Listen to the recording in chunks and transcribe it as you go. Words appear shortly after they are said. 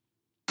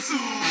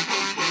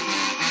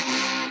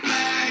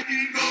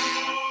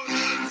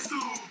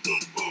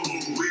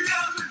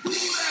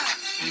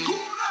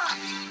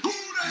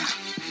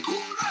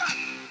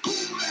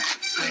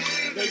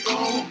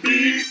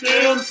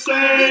them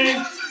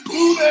Saints.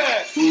 Who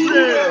that? Who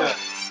that?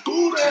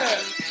 Who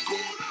that?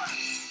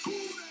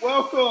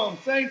 Welcome,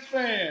 Saints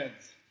fans.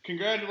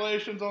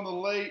 Congratulations on the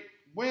late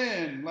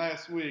win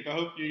last week. I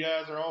hope you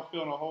guys are all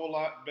feeling a whole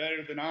lot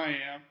better than I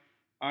am.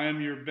 I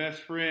am your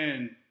best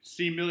friend,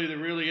 C. Millie the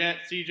Really at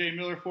CJ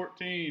Miller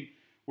 14.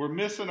 We're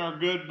missing our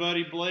good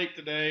buddy Blake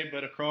today,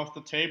 but across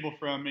the table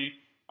from me,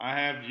 I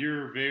have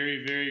your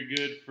very, very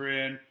good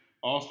friend,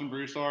 Austin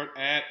Broussard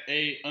at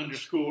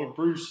 _Broussard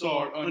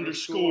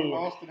 _.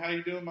 Austin, how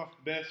you doing, my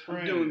best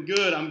friend? I'm doing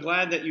good. I'm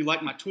glad that you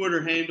like my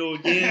Twitter handle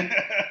again.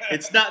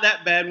 It's not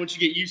that bad once you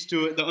get used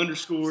to it. The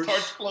underscores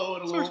starts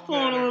flowing a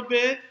little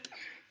bit.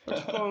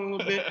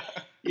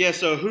 Yeah,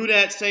 so who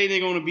dat say they're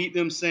going to beat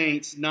them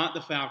Saints, not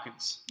the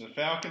Falcons. The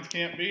Falcons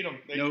can't beat them.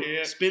 They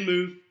can't. Spin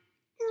move.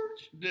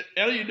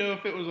 You know,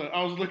 if it was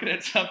I was looking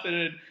at something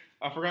and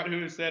I forgot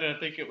who said it. I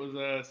think it was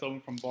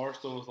someone from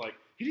Barstool was like,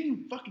 he didn't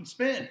even fucking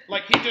spin.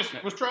 Like, he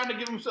just was trying to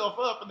give himself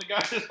up, and the guy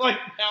just, like,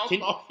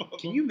 bounced off of him.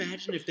 Can you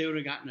imagine if they would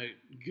have gotten a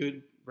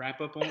good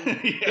wrap-up on him?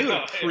 They would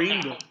have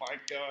creamed him. Oh, my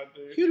God,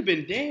 dude. He would have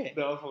been dead.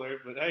 That was hilarious.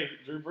 But, hey,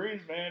 Drew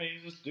Brees, man,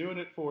 he's just doing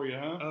it for you,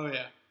 huh? Oh,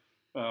 yeah.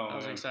 Oh, that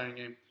was an exciting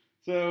game.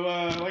 So,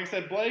 like I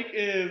said, Blake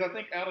is, I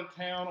think, out of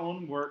town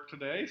on work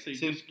today. So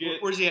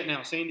where's he at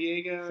now? San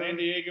Diego? San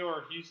Diego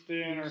or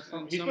Houston or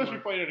something. He's supposed to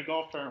be playing at a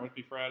golf tournament with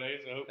me Friday,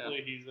 so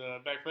hopefully he's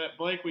back for that.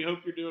 Blake, we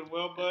hope you're doing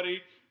well,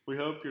 buddy. We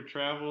hope your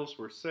travels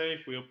were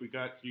safe. We hope we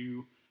got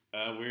you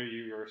where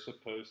you are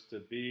supposed to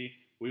be.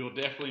 We will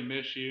definitely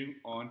miss you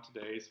on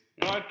today's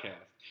podcast.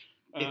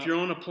 If you're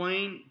on a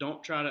plane,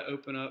 don't try to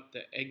open up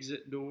the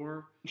exit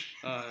door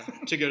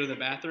to go to the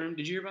bathroom.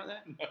 Did you hear about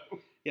that? No.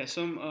 Yeah,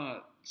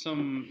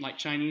 some like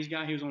Chinese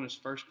guy. He was on his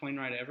first plane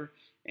ride ever,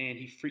 and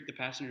he freaked the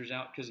passengers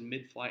out because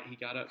mid-flight he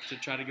got up to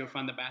try to go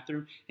find the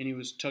bathroom, and he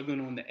was tugging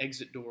on the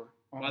exit door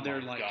while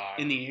they're like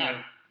in the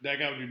air. That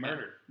guy would be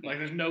murdered. Like,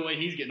 there's no way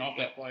he's getting off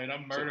that plane.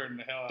 I'm murdering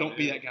the hell out of him. Don't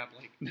be that guy,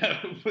 Blake. No,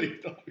 please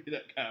don't be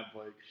that guy,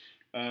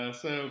 Blake.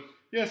 So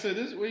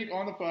this week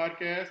on the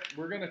podcast,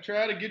 we're going to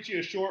try to get you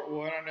a short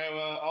one. I know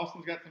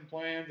Austin's got some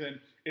plans, and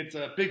it's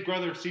a Big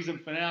Brother season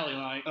finale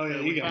night. Oh, yeah,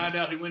 so we find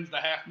out who wins the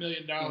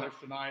 $500,000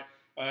 tonight.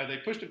 They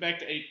pushed it back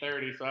to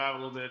 8:30, so I have a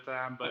little bit of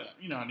time. But,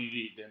 I need to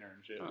eat dinner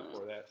and shit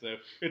before that. So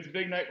it's a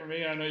big night for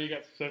me. I know you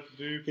got some stuff to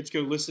do. Let's go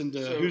listen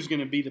to who's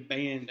going to be the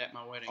band at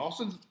my wedding.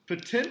 Austin's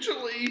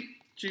potentially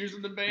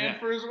choosing the band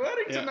for his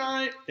wedding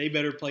tonight. They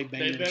better play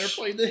bangers. They better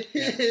play the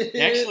hits.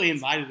 They actually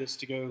invited us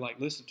to go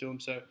listen to them,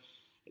 so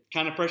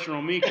kind of pressure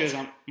on me because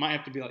I might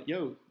have to be like,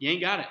 yo, you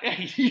ain't got it. Yeah,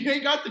 you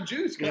ain't got the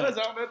juice, guys.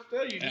 I don't have to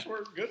tell you. You just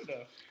weren't good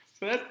enough.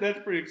 So that's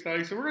pretty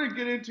exciting. So we're going to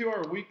get into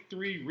our Week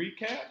 3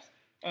 recaps.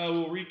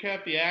 We'll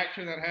recap the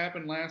action that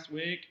happened last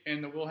week,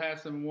 and then we'll have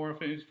some more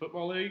Fantasy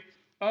Football League.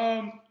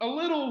 A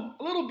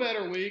little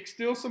better week.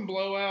 Still some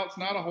blowouts.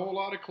 Not a whole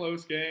lot of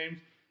close games.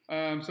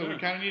 So we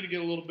kind of need to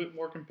get a little bit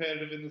more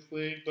competitive in this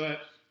league. But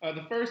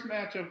the first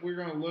matchup we're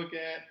going to look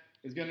at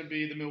is going to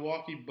be the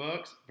Milwaukee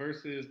Bucks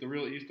versus the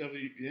Real East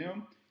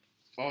WM.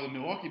 The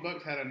Milwaukee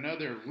Bucks had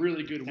another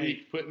really good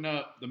week, putting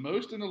up the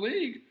most in the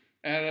league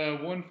at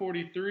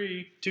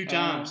 143. 2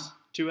 times.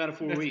 2 out of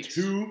 4 weeks.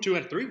 2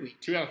 out of 3 weeks.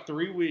 2 out of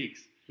 3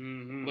 weeks.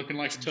 Mm-hmm. Looking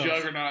like a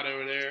juggernaut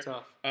over there. It's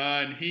tough.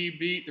 And he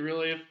beat the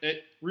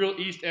Real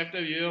East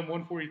FWM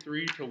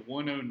 143 to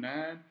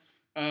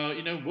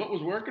 109. What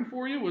was working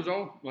for you was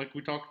like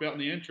we talked about in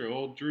the intro,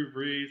 old Drew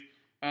Brees.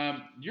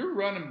 Your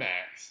running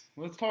backs.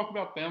 Let's talk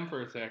about them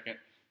for a second.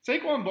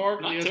 Saquon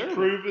Barkley has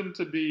proven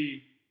to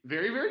be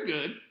very, very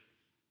good.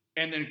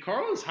 And then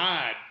Carlos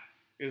Hyde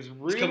is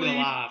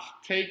really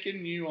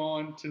taking you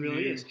on to new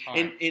heights.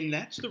 And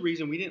that's the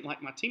reason we didn't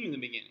like my team in the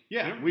beginning.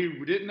 Yeah, we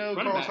didn't know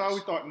Carlos Hyde.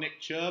 We thought Nick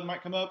Chubb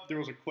might come up. There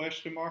was a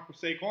question mark with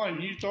Saquon,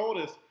 and you told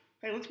us,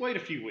 hey, let's wait a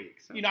few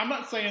weeks. I'm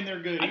not saying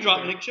they're good. I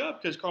dropped Nick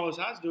Chubb because Carlos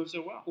Hyde's doing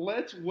so well.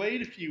 Let's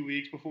wait a few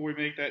weeks before we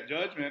make that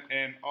judgment.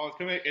 And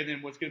and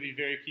then what's going to be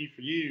very key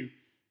for you,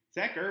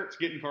 Zach Ertz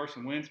getting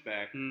Carson Wentz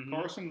back. Mm-hmm.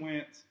 Carson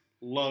Wentz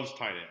loves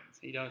tight ends.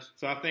 He does.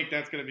 So I think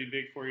that's going to be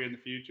big for you in the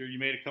future. You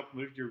made a couple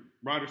moves. Your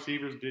wide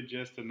receivers did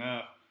just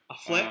enough. A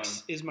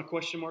flex is my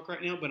question mark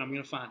right now, but I'm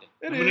going to find it.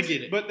 I'm going to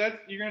get it. But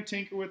you're going to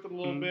tinker with it a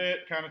little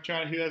bit, kind of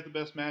trying who has the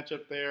best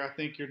matchup there. I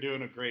think you're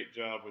doing a great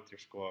job with your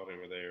squad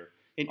over there.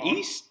 And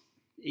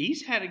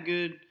East had a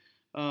good,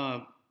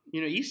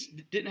 East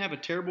didn't have a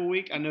terrible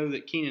week. I know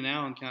that Keenan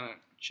Allen kind of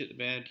shit the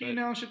bed. Keenan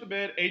Allen shit the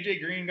bed. A.J.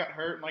 Green got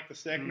hurt in like the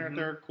second or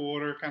third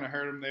quarter, kind of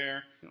hurt him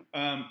there.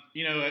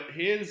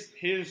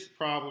 His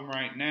problem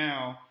right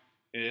now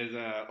is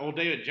old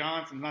David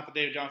Johnson's not the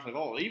David Johnson of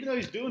old. Even though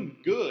he's doing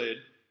good,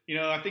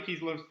 I think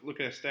he's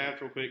looking at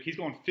stats real quick. He's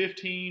going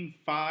 15,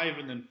 5,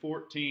 and then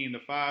 14. The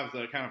 5's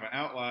kind of an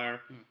outlier.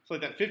 It's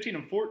like that 15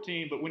 and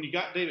 14, but when you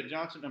got David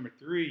Johnson number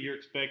 3, you're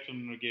expecting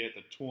him to get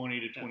the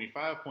 20 to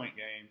 25-point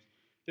games.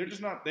 They're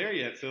just not there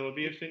yet, so it'll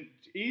be interesting.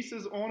 East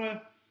is on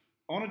a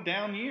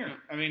down year.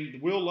 I mean,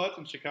 Will Lutz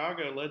in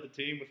Chicago led the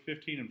team with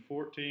 15 and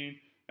 14.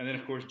 And then,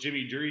 of course,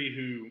 Jimmy Dree,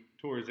 who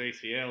tore his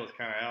ACL, is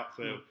kind of out.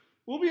 So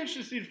we'll be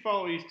interested to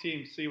follow East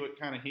team, see what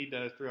kind of he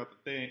does throughout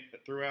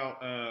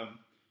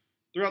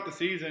throughout the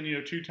season,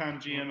 2-time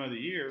GM of the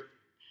year,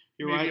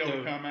 you're maybe right, able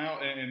though. to come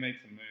out and make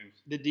some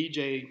moves. The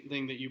DJ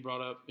thing that you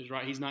brought up is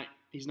right. He's not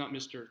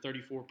Mr.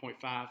 34.5.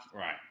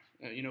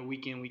 Right.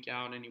 Week in, week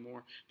out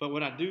anymore. But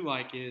what I do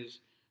like is,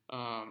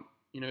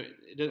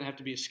 it doesn't have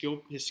to be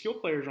his skill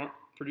players aren't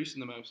producing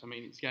the most. I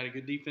mean, he's got a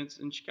good defense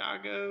in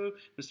Chicago.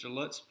 Mr.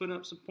 Lutz putting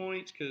up some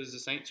points because the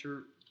Saints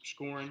are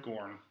scoring.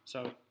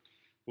 So,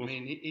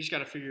 he's got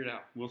to figure it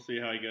out. We'll see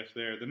how he gets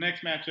there. The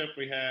next matchup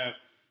we have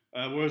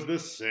was the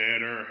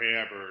Center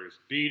Hammers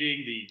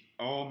beating the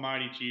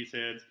almighty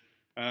Cheeseheads.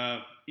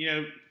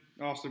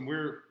 Austin,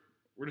 we're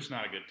just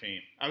not a good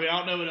team. I mean, I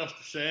don't know what else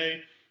to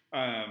say.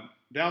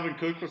 Dalvin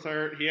Cook was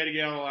hurt. He had to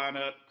get out of the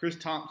lineup. Chris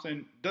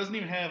Thompson doesn't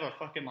even have a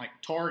fucking,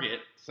 target,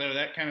 so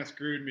that kind of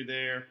screwed me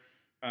there.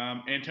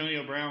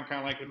 Antonio Brown, kind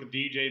of like with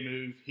the DJ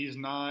move, he's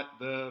not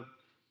the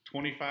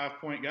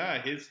 25-point guy.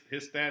 His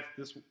stats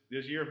this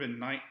year have been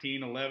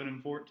 19, 11,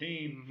 and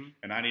 14,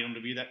 and I need him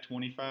to be that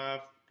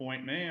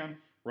 25-point man.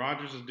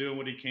 Rodgers is doing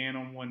what he can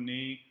on one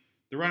knee.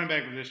 The running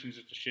back position is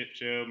just a shit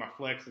show. My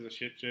flex is a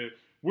shit show.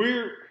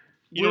 You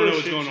don't know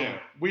what's going on.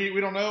 We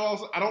don't know.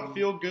 Also, I don't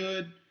feel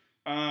good.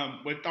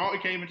 We thought we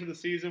came into the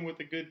season with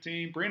a good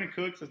team. Brandon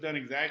Cooks has done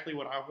exactly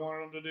what I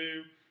wanted him to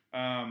do,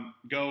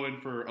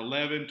 going for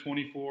 11,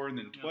 24, and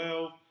then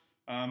 12.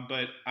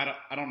 But I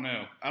don't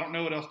know. I don't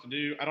know what else to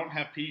do. I don't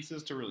have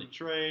pieces to really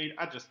trade.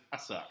 I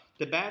suck.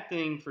 The bad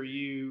thing for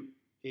you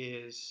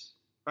is,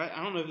 right,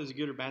 I don't know if this is a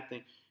good or bad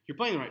thing. You're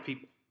playing the right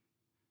people.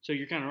 So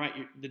you're kind of right.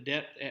 The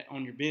depth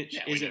on your bench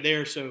isn't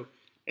there, so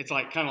it's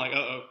kind of like,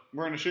 uh-oh.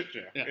 We're in a shit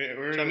show. Yeah.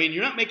 So,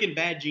 you're not making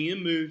bad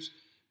GM moves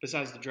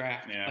besides the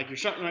draft. Yeah. You're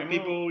starting the right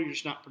people. You're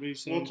just not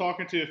producing. We'll talk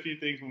into a few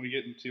things when we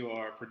get into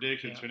our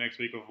predictions for next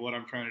week of what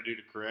I'm trying to do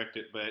to correct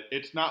it, but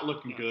it's not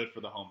looking good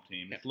for the home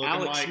team. It's looking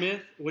Alex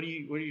Smith, what do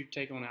you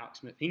take on Alex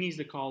Smith? He needs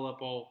to call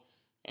up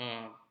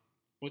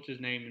what's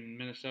his name in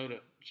Minnesota?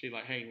 See,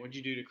 hey, what'd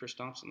you do to Chris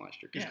Thompson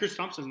last year? Because Chris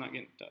Thompson's not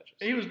getting touches.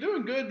 He was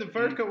doing good the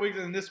first couple weeks,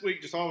 and this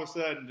week just all of a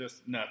sudden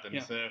just nothing.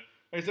 Yeah. So,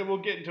 like I said, we'll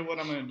get into what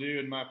I'm going to do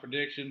in my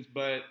predictions,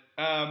 but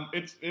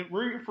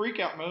we're in freak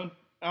out mode.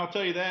 I'll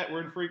tell you that.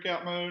 We're in freak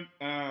out mode.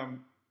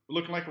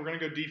 Looking like we're going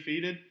to go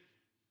defeated.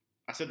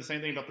 I said the same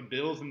thing about the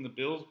Bills, and the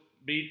Bills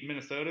beat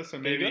Minnesota, so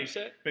maybe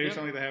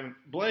something they haven't.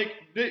 Blake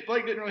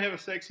didn't really have a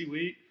sexy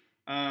week.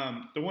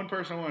 The one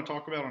person I want to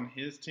talk about on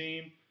his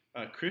team,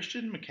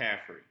 Christian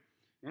McCaffrey,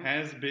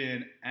 has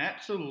been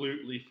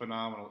absolutely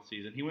phenomenal this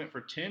season. He went for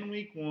 10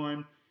 week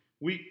 1.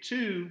 Week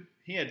 2,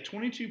 he had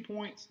 22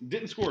 points,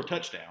 didn't score a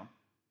touchdown.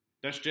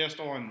 That's just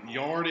on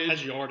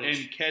yardage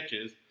and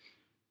catches.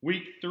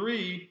 Week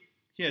 3,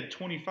 he had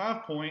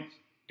 25 points.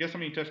 Guess how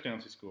many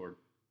touchdowns he scored?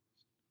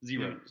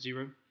 Zero.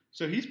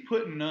 So he's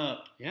putting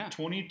up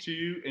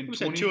 22 and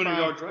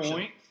 25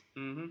 points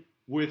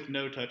with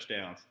no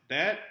touchdowns.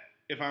 That,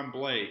 if I'm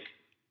Blake,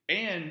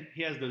 and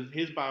he has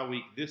his bye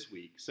week this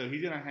week, so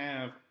he's going to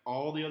have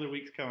all the other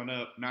weeks coming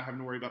up, not having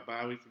to worry about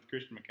bye weeks with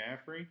Christian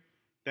McCaffrey.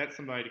 That's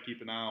somebody to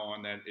keep an eye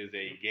on. That is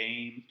a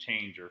game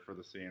changer for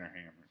the Center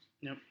Hammers.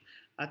 Yep.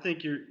 I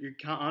think you're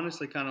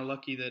honestly kind of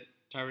lucky that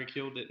Tyreek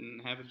Hill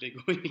didn't have a big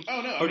week.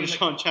 Oh, no. Or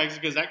Deshaun Jackson,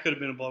 because that could have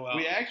been a blowout.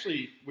 I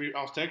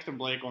was texting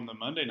Blake on the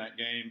Monday night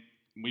game.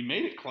 We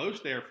made it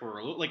close there for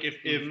a little.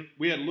 If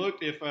we had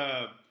looked, if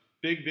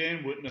Big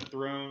Ben wouldn't have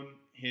thrown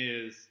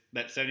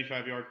that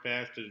 75-yard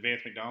pass to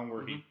Vance McDonald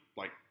where he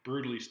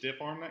brutally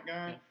stiff-armed that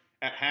guy,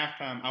 at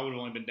halftime I would have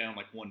only been down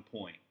 1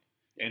 point.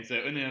 And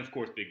then of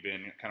course Big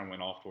Ben kind of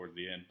went off towards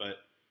the end, but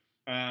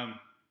I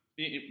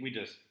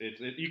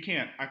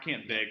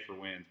can't beg for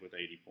wins with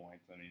 80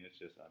 points. I mean, it's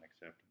just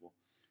unacceptable.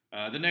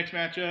 The next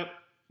matchup,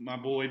 my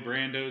boy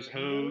Brando's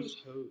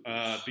Hose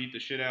beat the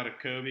shit out of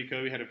Kobe.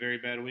 Kobe had a very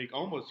bad week,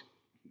 almost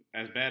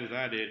as bad as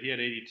I did. He had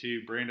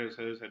 82. Brando's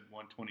Hose had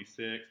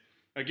 126.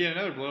 Again,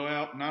 another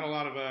blowout. Not a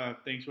lot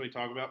of things to really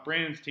talk about.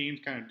 Brandon's team's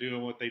kind of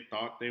doing what they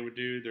thought they would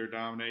do. They're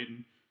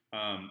dominating.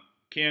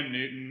 Cam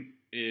Newton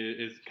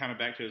is kind of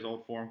back to his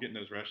old form, getting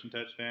those rushing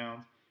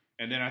touchdowns.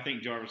 And then I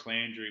think Jarvis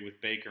Landry with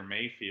Baker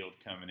Mayfield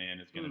coming in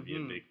is going to be a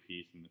big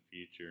piece in the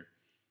future.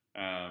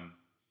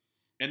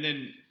 And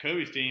then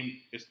Kobe's team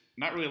is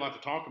not really a lot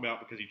to talk about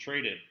because he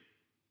traded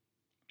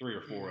 3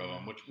 or 4 of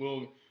them, which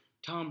will –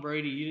 Tom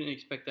Brady, you didn't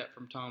expect that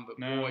from Tom, but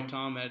boy,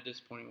 Tom had a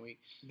disappointing week.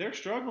 They're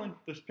struggling.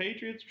 The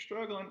Patriots are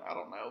struggling. I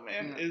don't know,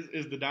 man. Yeah.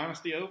 Is the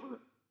dynasty over?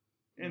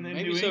 And then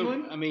Maybe New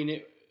England? I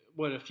mean,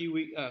 a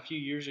few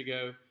years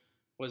ago,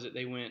 was it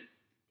they went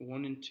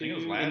 1-2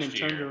 and then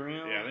turned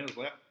around? Yeah, I think it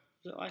was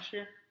Was it last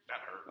year?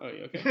 That hurt. Oh,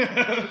 yeah,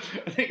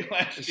 okay. I think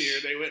last year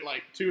they went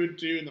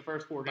 2-2 in the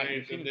first 4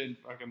 games and then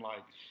fucking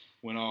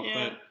went off.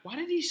 Yeah. But why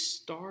did he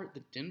start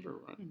the Denver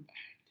running back?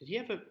 Did he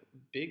have a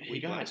big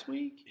week last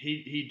week?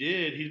 He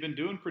did. He's been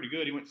doing pretty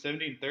good. He went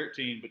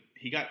 17-13, but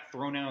he got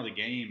thrown out of the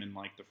game in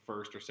the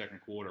first or second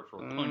quarter for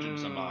punching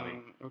somebody.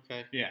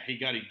 Okay. Yeah, he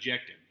got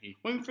ejected.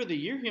 For the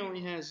year, he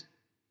only has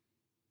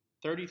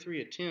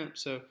 33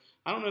 attempts, so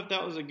I don't know if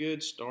that was a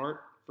good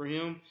start for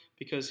him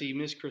because he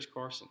missed Chris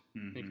Carson,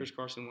 and Chris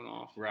Carson went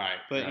off. Right.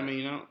 But, right. I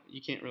mean,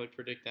 you can't really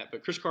predict that.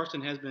 But Chris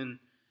Carson has been,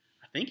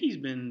 I think he's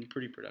been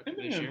pretty productive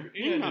this year.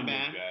 He's not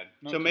bad.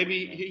 So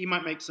maybe he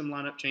might make some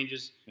lineup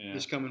changes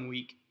this coming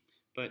week.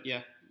 But,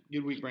 yeah,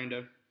 good week,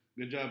 Brando.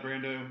 Good job,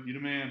 Brando. You the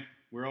man.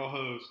 We're all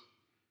hoes.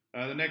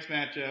 The next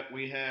matchup,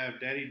 we have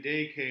Daddy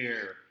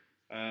Daycare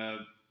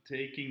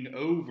taking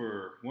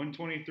over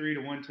 123 to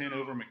 110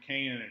 over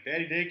McCain. And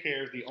Daddy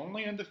Daycare is the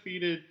only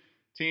undefeated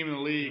team in the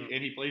league,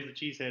 and he plays the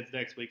Cheeseheads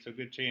next week, so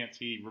good chance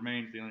he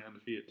remains the only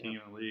undefeated team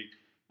in the league.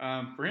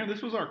 For him,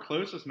 this was our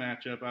closest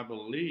matchup, I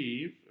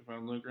believe, if I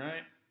look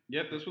right.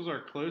 Yep, this was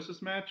our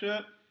closest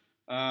matchup.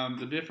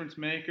 The difference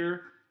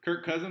maker,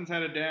 Kirk Cousins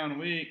had a down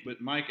week, but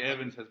Mike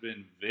Evans has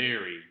been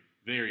very,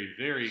 very,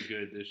 very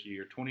good this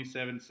year.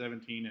 27,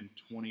 17, and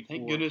 24.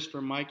 Thank goodness for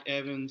Mike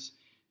Evans,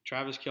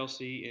 Travis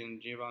Kelce, and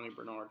Giovanni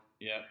Bernard.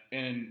 Yeah,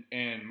 and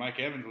Mike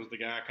Evans was the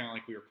guy kind of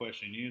like we were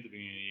questioning you at the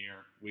beginning of the year.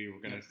 We were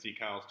going to see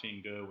Kyle's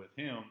team go with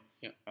him.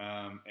 Yeah.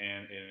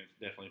 And it's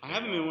definitely. I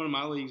haven't been in one of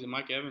my leagues, and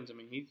Mike Evans, I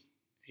mean,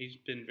 he's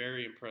been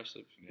very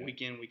impressive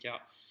week in, week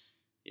out.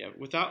 Yeah,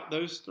 without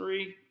those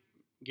three,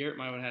 Garrett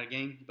might have had a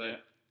game,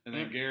 but and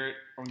then Garrett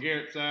on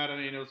Garrett's side, I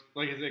mean, it was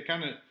like I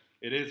said,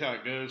 it is how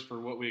it goes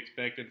for what we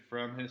expected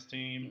from his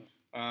team.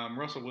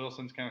 Russell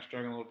Wilson's kind of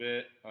struggling a little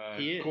bit.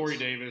 He is. Corey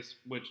Davis,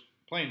 which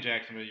playing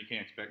Jacksonville, you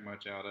can't expect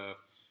much out of.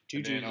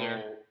 Juju's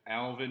there.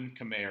 Alvin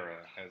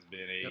Kamara has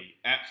been an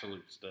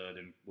absolute stud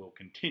and will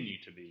continue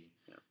to be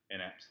an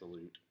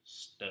absolute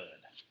stud.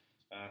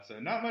 So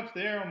not much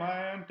there on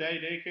my end. Daddy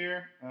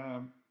Daycare.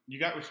 You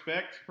got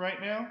respect right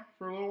now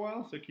for a little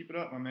while, so keep it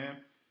up, my man.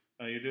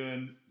 You're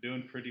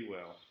doing pretty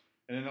well.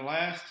 And then the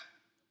last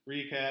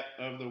recap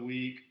of the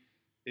week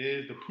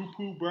is the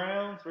Poo-Poo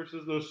Browns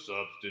versus the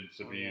Substance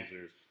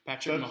Abusers.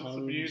 Patrick Substance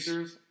Mahomes.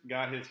 Abusers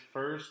got his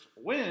first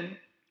win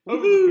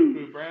over the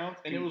Poo-Poo Browns,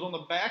 and it was on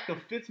the back of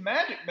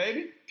Fitzmagic,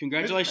 baby.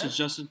 Congratulations,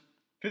 Justin.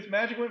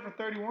 Fitzmagic went for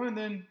 31, and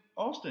then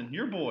Austin,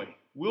 your boy,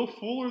 Will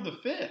Fuller the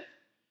fifth,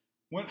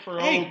 went for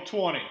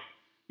 20.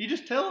 You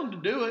just tell him to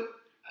do it.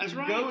 That's just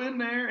right. Go in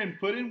there and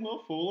put in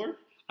Will Fuller.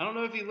 I don't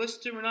know if he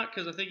listened to him or not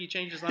because I think he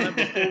changed his lineup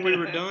before we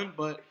were done,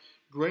 but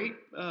great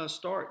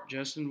start,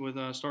 Justin, with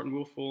starting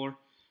Will Fuller.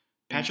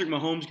 Patrick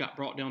Mahomes got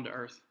brought down to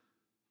earth.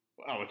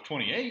 Wow, with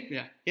 28.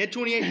 Yeah. He had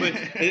 28,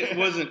 but it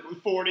wasn't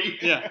 40.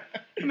 Yeah.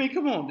 I mean,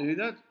 come on, dude.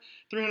 That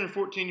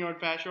 314-yard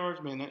pass yards,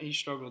 man, he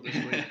struggled this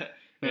week.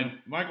 And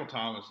Michael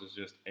Thomas is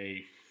just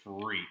a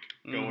freak.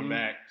 Going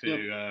back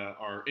to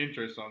our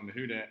interest on the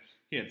Who Dat,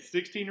 he had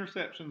 16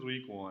 receptions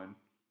week 1,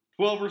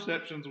 12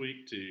 receptions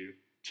week 2,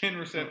 10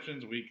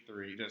 receptions week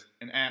 3. Just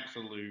an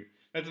absolute.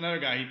 That's another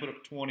guy. He put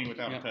up 20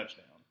 without a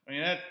touchdown. I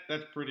mean,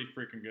 that's pretty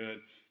freaking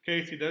good.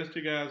 Casey, those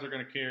two guys are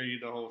going to carry you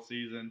the whole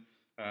season.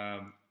 I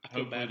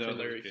feel bad for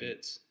Larry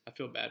Fitz. I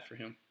feel bad for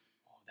him.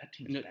 Oh, that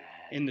team's bad.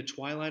 In the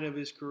twilight of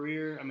his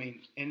career, I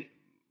mean, and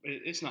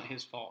it's not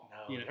his fault.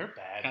 No, they're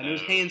bad. And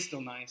his hand's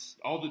still nice.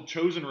 All the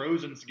Chosen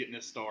Rosen's getting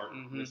his start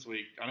this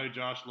week. I know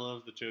Josh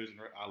loves the Chosen.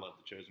 I love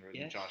the Chosen Rosen.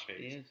 Yes, Josh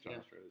hates Josh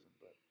Rosen,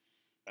 but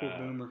poor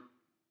Boomer.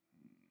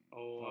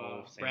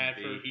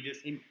 Bradford.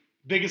 He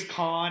biggest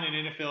con in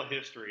NFL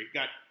history. He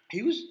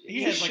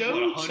had like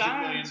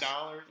 $100 million.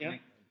 Yeah.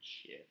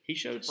 Shit. He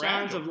showed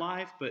signs of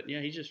life, but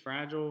he's just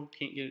fragile.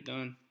 Can't get it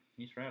done.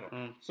 He's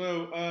fragile.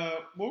 So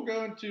we'll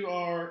go into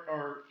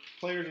our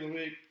players of the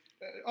week.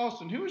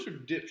 Austin, who was your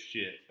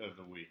dipshit of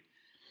the week?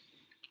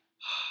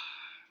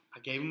 I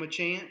gave him a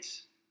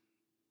chance,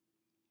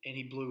 and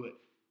he blew it.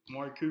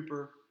 Amari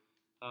Cooper,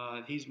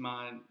 he's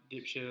my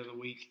dipshit of the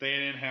week.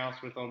 Staying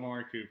in-house with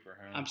Amari Cooper,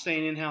 huh? I'm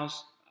staying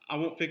in-house. I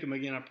won't pick him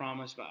again, I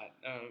promise, but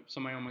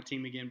somebody on my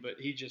team again. But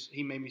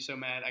he made me so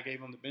mad. I gave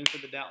him the benefit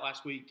of the doubt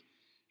last week.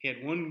 He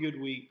had one good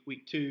week,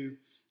 week 2.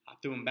 I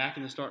threw him back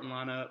in the starting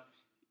lineup,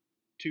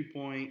 2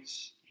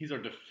 points. He's our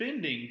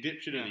defending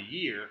dipshit of the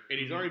year, and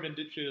he's already been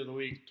dipshit of the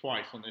week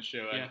twice on this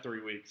show after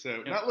 3 weeks.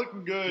 So not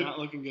looking good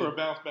for a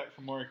bounce back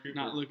from Amari Cooper.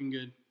 Not looking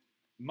good.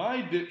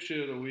 My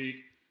dipshit of the week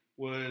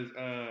was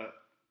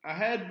I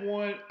had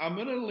one. I'm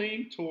going to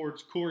lean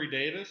towards Corey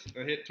Davis.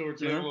 I hit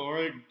towards him a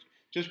little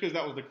just because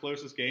that was the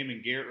closest game,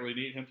 and Garrett really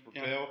needed him to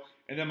propel. Yeah.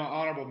 And then my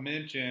honorable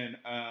mention,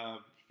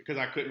 because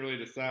I couldn't really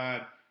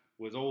decide,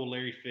 was old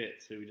Larry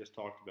Fitz, who we just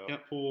talked about.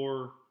 Yep.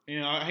 Poor,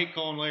 I hate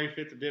calling Larry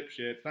Fitz a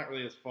dipshit. It's not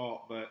really his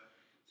fault, but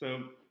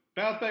so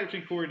bounce back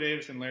between Corey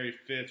Davis and Larry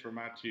Fitz were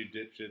my two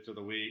dipshits of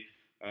the week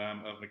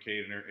of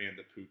McCadener and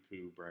the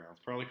Poo-Poo Browns.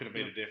 Probably could have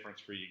made a difference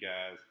for you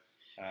guys.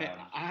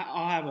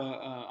 I'll have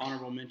a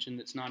honorable mention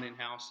that's not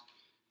in-house,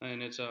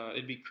 and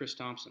it'd be Chris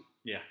Thompson.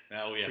 Yeah.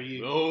 Oh, yeah. For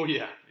you. Oh,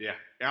 yeah. Yeah.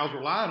 I was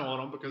relying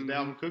on him because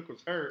Dalvin Cook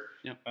was hurt,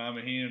 yep.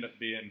 And he ended up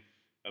being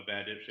a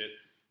bad dipshit.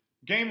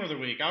 Gamer of the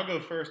week. I'll go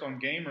first on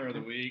Gamer of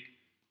the week.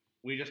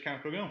 We just kind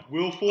of put going.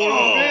 Will Fuller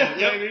the fifth,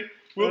 baby.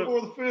 Will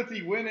Fuller the fifth.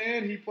 He went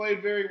in. He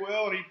played very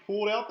well, and he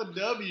pulled out the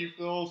W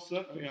for the old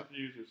substance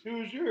abusers. Who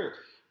was your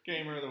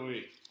Gamer of the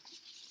week?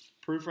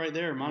 Proof right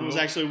there. Mine was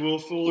actually Will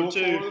Fuller,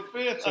 too. Will Fuller the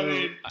fifth. I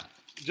mean,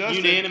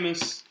 Justin,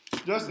 unanimous.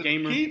 Justin,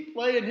 Gamer. Keep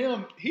playing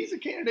him. He's a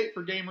candidate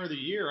for Gamer of the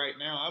Year right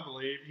now, I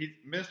believe. He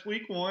missed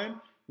week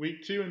 1.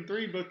 Week 2 and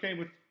 3 both came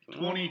with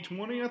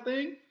 2020, I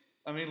think.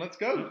 I mean, let's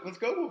go. Let's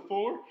go, Will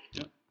Fuller.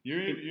 Yep.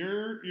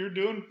 You're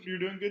doing good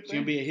things. It's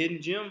gonna be a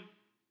hidden gem.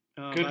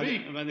 Could be.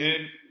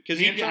 Because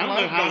I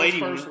don't know how late he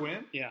first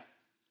win. Yeah.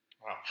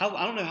 Wow.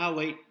 I don't know how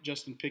late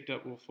Justin picked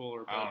up Will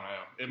Fuller. I don't know.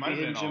 It might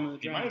have been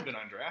he might have been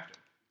undrafted.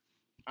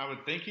 I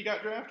would think he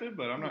got drafted,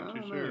 but I'm not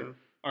too sure.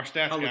 Our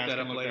stats guys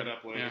can look that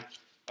up later.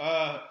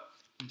 Yeah.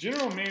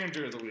 General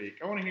manager of the week.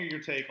 I want to hear your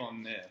take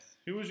on this.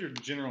 Who was your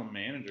general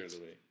manager of the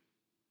week?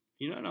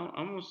 You know,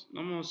 I'm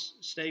gonna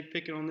stay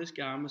picking on this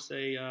guy. I'm gonna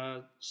say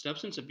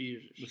substance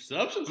abusers. The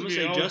substance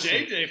abusers. I'm gonna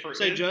say Justin. JJ for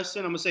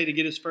Justin. I'm gonna say to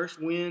get his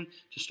first win,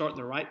 to start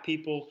the right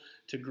people,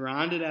 to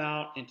grind it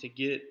out, and to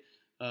get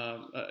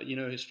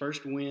his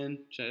first win.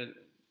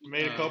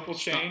 Made a couple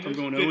changes.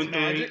 Going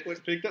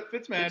Fitzmagic picked up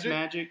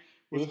Fitzmagic.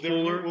 Will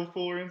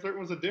Fuller insert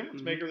was a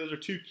difference maker. Those are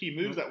two key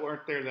moves that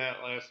weren't there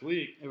that last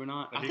week. They were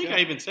not. I think I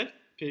even said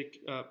pick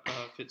up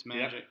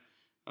Fitzmagic.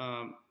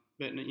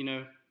 But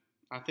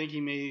I think he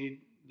made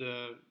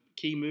the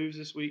key moves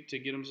this week to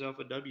get himself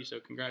a W.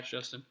 So congrats,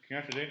 Justin.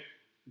 Congrats, Jay.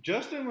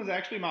 Justin was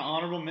actually my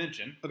honorable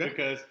mention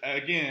because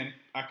again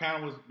I kind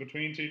of was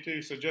between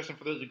two. So Justin,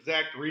 for those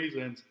exact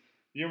reasons,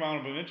 you're my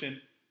honorable mention.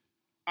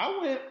 I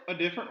went a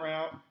different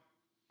route.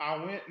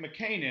 I went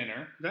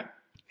McKinnon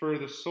for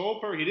the sole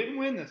purpose. He didn't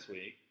win this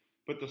week,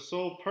 but the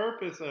sole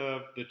purpose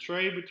of the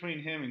trade between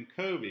him and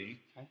Kobe.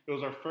 It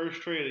was our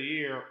first trade of the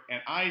year,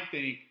 and I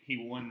think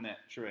he won that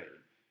trade.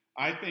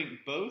 I think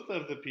both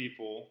of the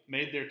people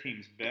made their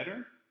teams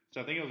better.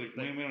 So I think it was a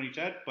win-win on each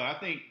side. But I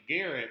think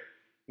Garrett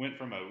went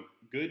from a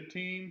good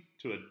team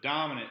to a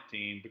dominant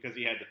team because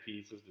he had the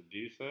pieces to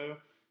do so.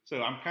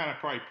 So I'm kind of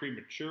probably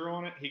premature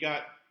on it. He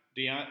got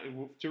to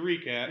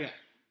recap,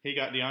 he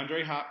got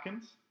DeAndre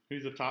Hopkins,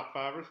 who's a top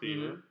 5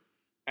 receiver. Mm-hmm.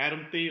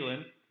 Adam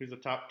Thielen, who's a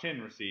top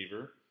 10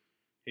 receiver.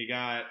 He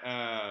got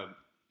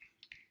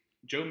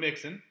Joe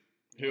Mixon,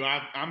 who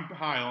I'm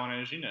high on,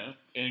 as you know,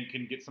 and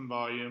can get some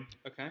volume.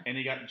 Okay. And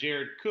he got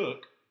Jared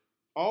Cook.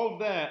 All of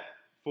that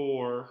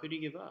for... Who did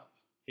he give up?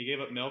 He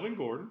gave up Melvin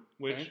Gordon,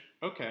 which,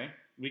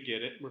 we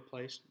get it.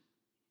 Replaced.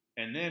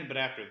 And then, but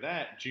after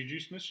that,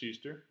 Juju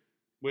Smith-Schuster,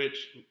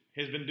 which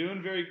has been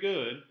doing very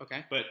good.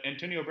 Okay. But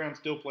Antonio Brown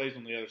still plays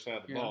on the other side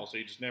of the ball, so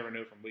you just never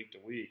know from week to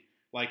week,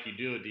 like you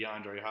do with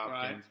DeAndre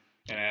Hopkins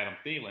and Adam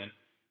Thielen.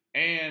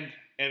 And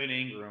Evan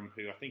Ingram,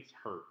 who I think's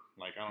hurt.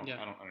 Like, I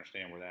don't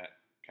understand where that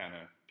kind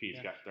of piece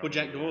got thrown. Well,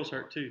 Jack Doyle's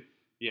hurt too.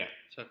 Yeah.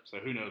 So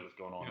who knows what's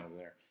going on over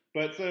there.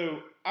 But so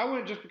I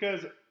went just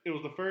because it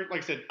was the first.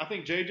 Like I said, I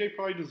think JJ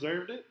probably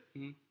deserved it.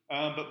 Mm-hmm.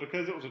 But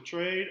because it was a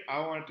trade, I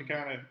wanted to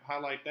kind of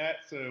highlight that.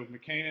 So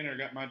McKinnon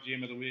got my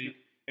GM of the week.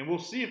 And we'll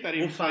see if that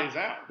even plays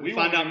out. We'll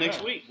find out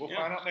next week. We'll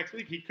find out next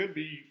week. He could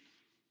be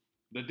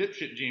the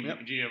dipshit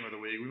GM of the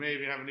week. We may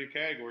even have a new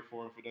category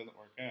for him if it doesn't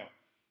work out.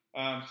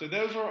 So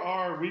those are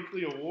our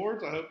weekly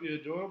awards. I hope you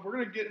enjoy them. We're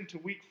going to get into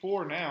week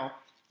 4 now.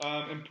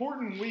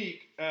 Important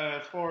week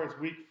as far as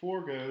week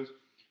 4 goes.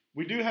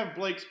 We do have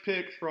Blake's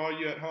picks for all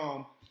you at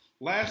home.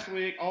 Last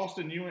week,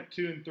 Austin, you went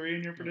 2-3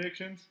 in your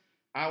predictions.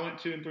 I went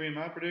 2-3 in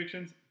my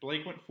predictions.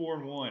 Blake went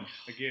 4-1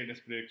 again in his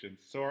predictions.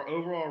 So our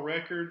overall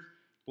records,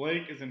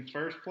 Blake is in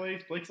first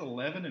place. Blake's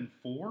 11-4.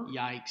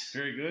 Yikes!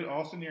 Very good.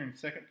 Austin, you're in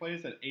second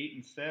place at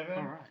 8-7.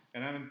 All right.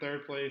 And I'm in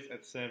third place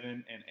at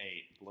 7-8.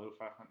 Below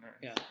 500.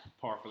 Yeah.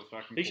 Par for the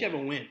fucking. At least you have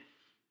a win.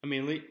 I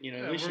mean,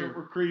 at least we're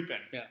creeping.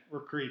 Yeah,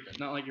 we're creeping.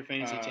 Not like your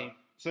fantasy team.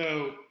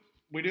 So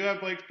we do have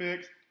Blake's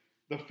picks.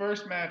 The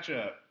first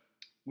matchup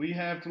we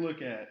have to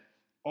look at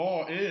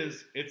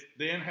it's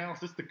the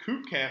in-house. It's the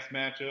Coopcast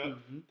matchup.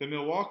 Mm-hmm. The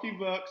Milwaukee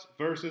Bucks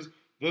versus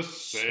the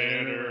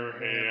Center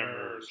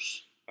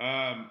Hammers.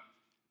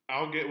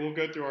 We'll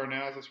go through our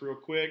analysis real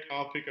quick.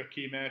 I'll pick a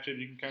key matchup.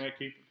 You can kind of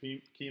keep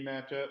the key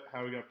matchup,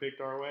 how we're going to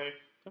pick our way.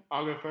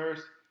 I'll go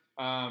first.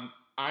 I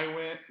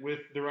went with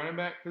the running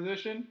back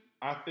position.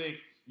 I think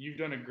you've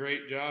done a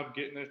great job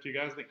getting those two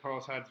guys. I think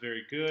Carlos Hyde's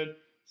very good.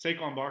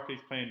 Saquon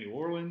Barkley's playing New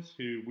Orleans,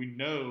 who we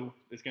know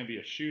is going to be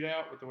a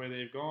shootout with the way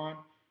they've gone.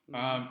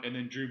 Mm-hmm. And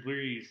then Drew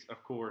Brees,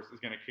 of course, is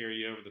going to carry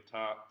you over the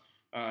top.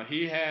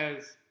 He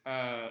has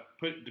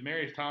put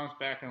Demaryius Thomas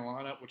back in the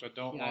lineup, which I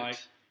don't like.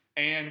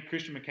 And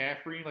Christian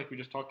McCaffrey, like we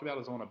just talked about,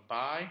 is on a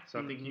bye. So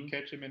I think you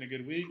catch him in a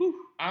good week.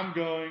 Whew. I'm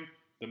going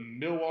the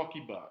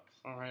Milwaukee Bucks.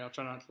 All right, I'll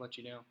try not to let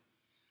you down.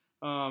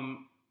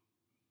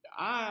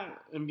 I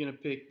am going to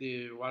pick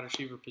the wide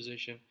receiver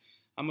position.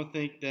 I'm going to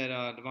think that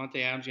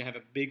Devontae Adams is going to have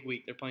a big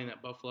week. They're playing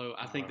at Buffalo.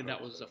 I think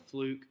that was a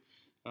fluke.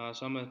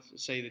 So I'm going to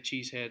say the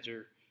Cheeseheads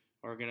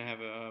are going to have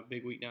a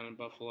big week down in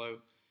Buffalo.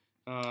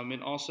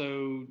 And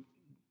also,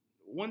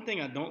 one thing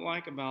I don't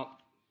like about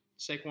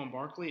Saquon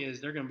Barkley is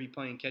they're going to be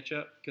playing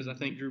catch-up because I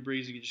think Drew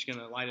Brees is just going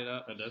to light it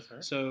up. That does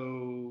hurt.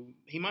 So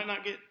he might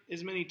not get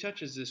as many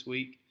touches this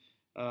week.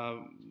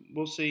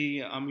 We'll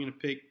see. I'm going to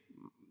pick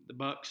the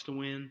Bucks to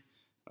win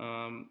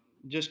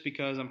just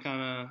because I'm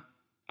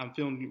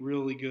feeling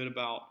really good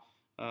about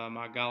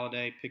my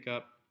Galladay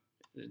pickup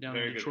down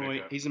in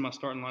Detroit. He's in my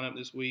starting lineup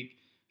this week.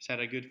 He's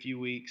had a good few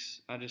weeks.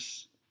 I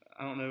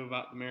don't know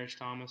about Demaryius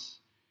Thomas.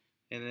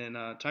 And then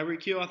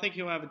Tyreek Hill, I think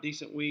he'll have a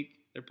decent week.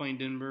 They're playing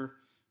Denver.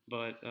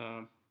 But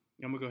I'm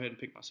going to go ahead and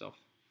pick myself.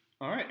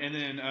 All right, and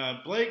then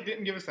Blake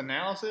didn't give us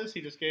analysis. He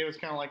just gave us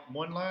kind of like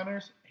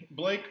one-liners.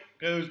 Blake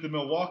goes to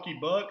Milwaukee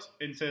Bucks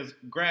and says,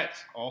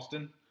 "Grats,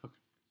 Austin." Okay.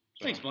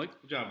 Thanks, Blake.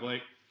 Good job,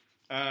 Blake.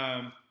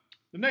 The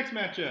next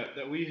matchup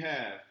that we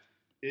have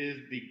is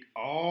the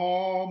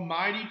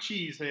almighty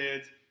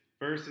Cheeseheads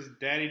versus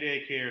Daddy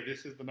Daycare.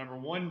 This is the number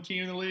 1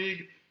 team in the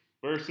league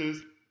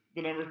versus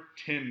the number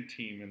 10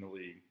 team in the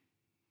league.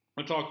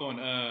 I'll talk on.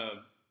 Why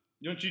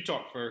don't you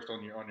talk first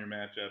on your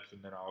matchups,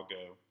 and then I'll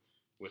go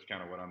with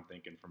kind of what I'm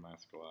thinking for my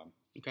squad.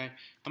 Okay.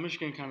 I'm just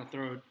going to kind of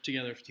throw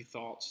together a few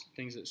thoughts,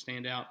 things that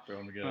stand out. Throw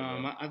them together.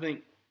 I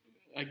think,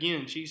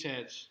 again,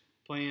 Cheeseheads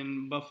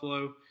playing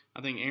Buffalo.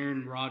 I think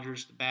Aaron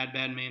Rodgers, the bad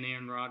man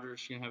Aaron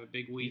Rodgers, is going to have a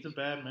big week. He's a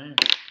bad man.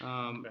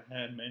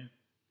 Bad man.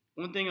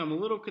 One thing I'm a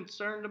little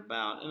concerned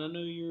about, and I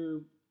know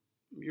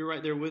you're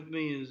right there with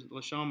me, is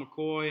LaShawn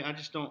McCoy. I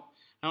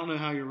don't know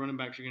how your running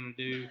backs are going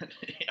to do.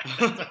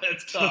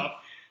 That's tough.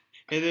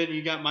 And then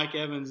you got Mike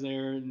Evans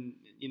there, and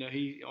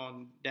he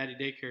on Daddy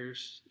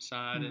Daycare's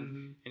side,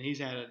 and he's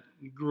had a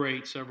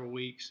great several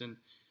weeks, and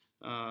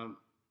I'm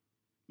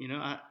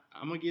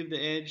gonna give the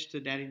edge to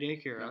Daddy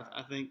Daycare.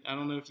 I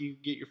don't know if you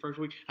get your first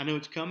week. I know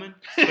it's coming,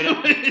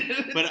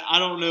 but I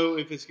don't know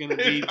if it's gonna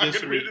be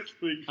this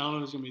week. I don't know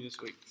if it's gonna be this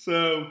week.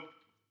 So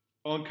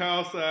on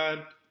Kyle's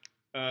side,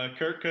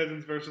 Kirk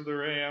Cousins versus the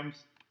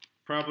Rams,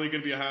 probably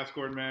gonna be a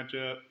high-scoring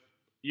matchup.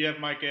 You have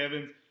Mike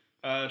Evans.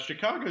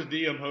 Chicago's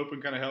D, I'm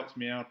hoping, kind of helps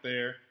me out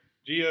there.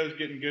 Gio's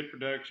getting good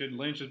production.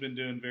 Lynch has been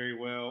doing very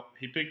well.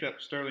 He picked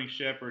up Sterling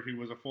Shepard, who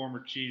was a former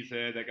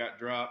Cheesehead that got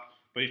dropped,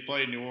 but he's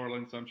played in New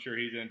Orleans, so I'm sure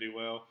he's going to do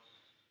well.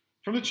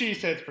 From the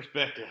Cheeseheads'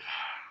 perspective,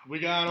 we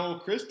got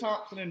old Chris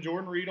Thompson and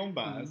Jordan Reed on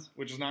buys,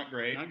 which is not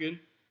great. Not good.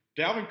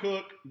 Dalvin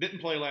Cook didn't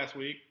play last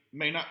week,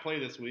 may not play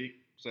this week,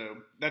 so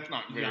that's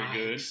not very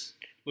good.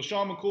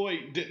 LaShawn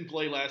McCoy didn't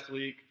play last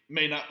week,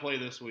 may not play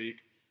this week.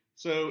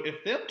 So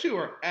if them two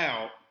are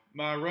out,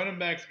 my running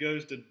backs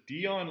goes to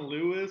Dion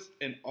Lewis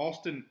and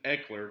Austin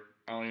Eckler.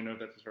 I don't even know if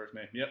that's his first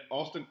name. Yep,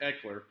 Austin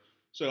Eckler.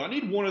 So I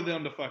need one of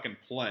them to fucking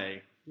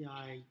play.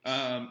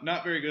 Yikes.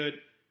 Not very good.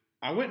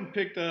 I went and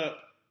picked up,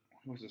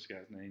 what's this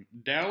guy's name?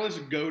 Dallas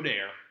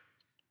Goedert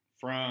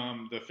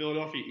from the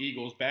Philadelphia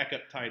Eagles,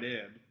 backup tight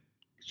end,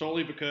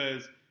 solely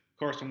because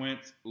Carson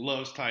Wentz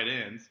loves tight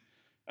ends.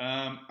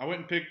 I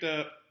went and picked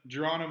up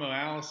Geronimo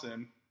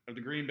Allison of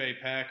the Green Bay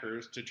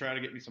Packers to try to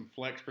get me some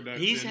flex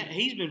production. He's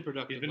been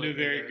productive. He's been doing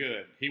very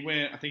good.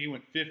 I think he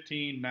went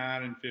 15,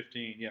 9, and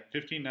 15. Yeah,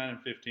 15, 9,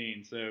 and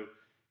 15. So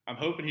I'm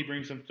hoping he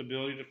brings some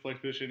stability to flex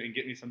position and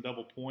get me some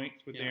double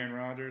points with Aaron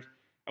Rodgers.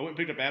 I went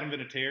and picked up Adam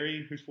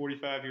Vinatieri, who's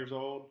 45 years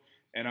old,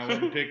 and I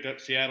went and picked up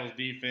Seattle's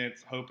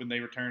defense, hoping they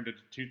returned to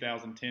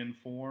 2010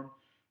 form.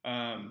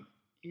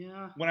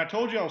 When I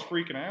told you I was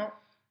freaking out,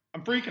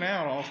 I'm freaking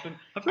out, Austin.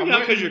 I'm freaking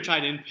out because you're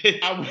tight end pitch.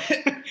 I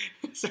went.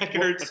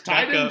 The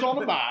tight end's on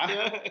the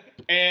bye,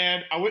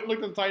 and I went and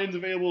looked at the tight ends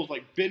available. It was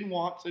like Ben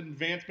Watson,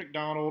 Vance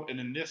McDonald, and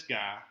then this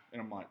guy.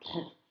 And I'm like,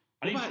 what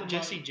about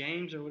Jesse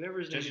James or whatever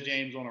his name is? Jesse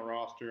James on a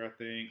roster, I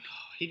think.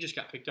 He just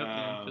got picked up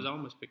because I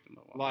almost picked him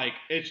up. Like,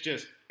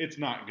 it's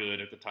not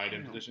good at the tight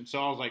end position. So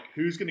I was like,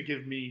 who's going to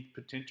give me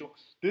potential?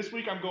 This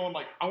week I'm going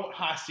I want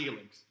high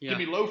ceilings. Give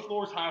me low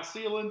floors, high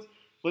ceilings.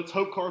 Let's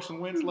hope Carson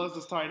Wentz loves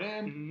his tight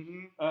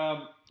end.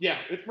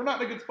 We're not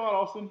in a good spot,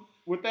 Austin.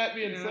 With that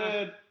being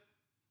said,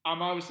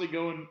 I'm obviously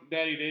going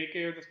Daddy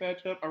Daycare in this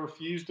matchup. I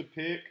refuse to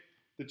pick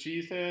the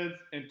Cheeseheads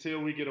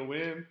until we get a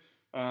win.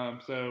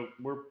 So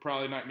we're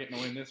probably not getting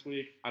a win this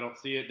week. I don't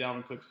see it.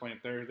 Dalvin Cook's playing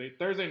Thursday.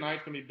 Thursday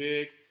night's going to be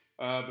big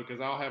because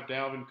I'll have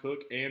Dalvin Cook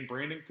and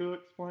Brandon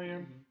Cooks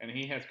playing, and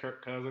he has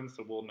Kirk Cousins,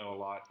 so we'll know a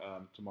lot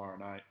tomorrow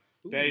night.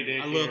 Daddy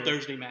Daycare. I love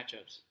Thursday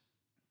matchups.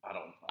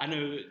 I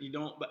know you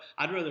don't, but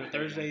I'd rather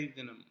Thursday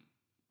than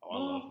I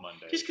love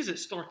Monday. Just because it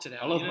starts it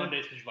out. I love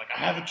Mondays because you're like, I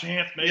have a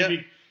chance, maybe.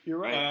 Yep, you're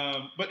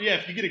right. But yeah,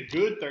 if you get a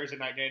good Thursday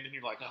night game, then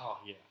you're like, oh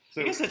yeah.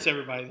 So I guess that's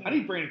everybody. I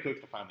need Brandon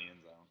Cooks to find the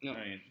end zone.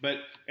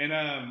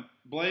 Yep.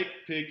 Blake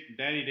picked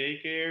Daddy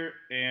Daycare,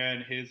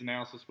 and his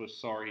analysis was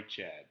sorry,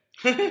 Chad.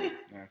 Okay,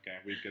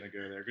 we're gonna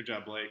go there. Good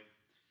job, Blake.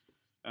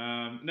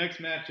 Next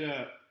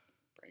matchup.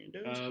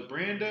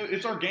 Brando.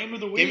 It's our game of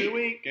the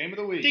week. Game of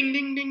the week. Ding,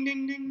 ding, ding,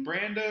 ding, ding.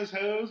 Brando's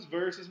Hose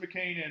versus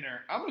McCain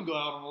Inner. I'm going to go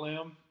out on a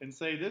limb and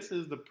say this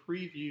is the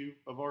preview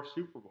of our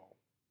Super Bowl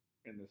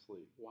in this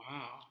league.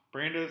 Wow.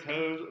 Brando's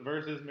Hose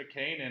versus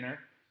McCain Inner.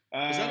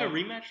 Is that a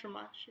rematch from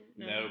last year?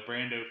 No,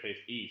 Brando faced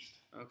East.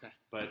 Okay.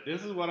 But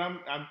this is what I'm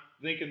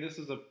thinking. This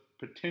is a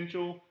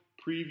potential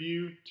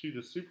preview to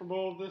the Super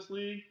Bowl of this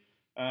league.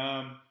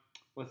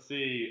 Let's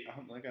see.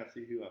 I got to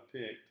see who I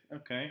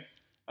picked. Okay.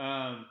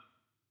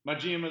 My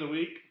GM of the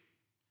week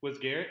was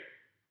Garrett.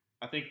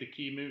 I think the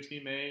key moves he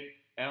made,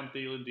 Adam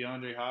Thielen,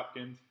 DeAndre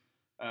Hopkins,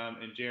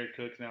 and Jared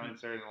Cook's now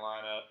inserted in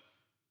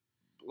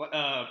the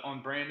lineup.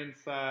 On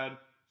Brandon's side,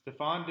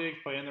 Stephon Diggs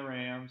playing the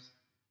Rams.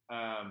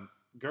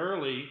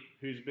 Gurley,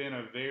 who's been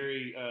a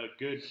very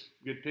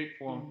good pick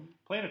for him,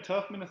 playing a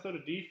tough Minnesota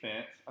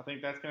defense. I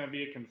think that's going to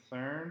be a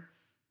concern.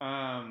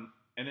 And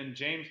then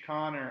James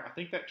Conner, I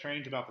think that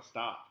train's about to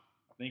stop.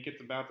 I think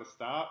it's about to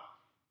stop.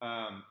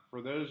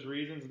 For those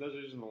reasons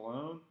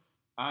alone,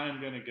 I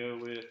am going to go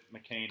with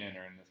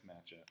McCain-Inner in this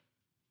matchup.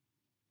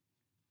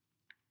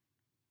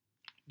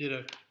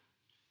 Ditto.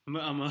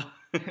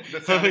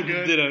 That sounded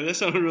good. Ditto. That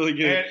sounded really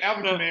good. And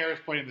Alvin Kamara is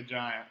playing the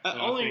Giants, so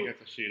I think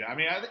that's a shootout. I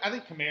mean, I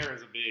think Kamara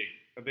is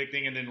a big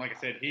thing. And then, like I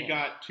said, he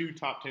got 2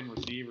 top 10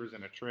 receivers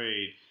in a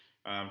trade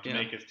to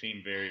make his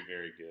team very,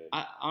 very good.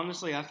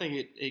 Honestly, I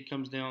think it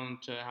comes down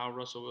to how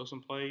Russell Wilson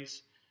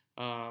plays.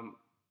 I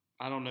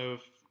don't know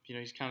if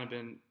he's kind of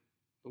been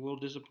a little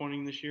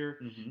disappointing this year,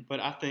 but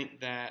I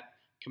think that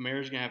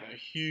Kamara's going to have a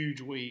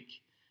huge week,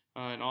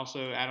 and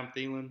also Adam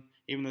Thielen.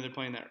 Even though they're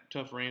playing that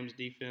tough Rams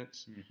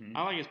defense.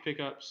 I like his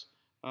pickups.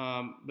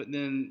 But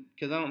then,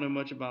 because I don't know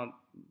much about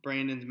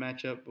Brandon's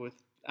matchup with,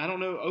 I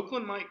don't know,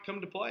 Oakland might come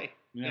to play.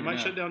 They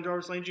might shut down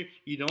Jarvis Landry.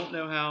 You don't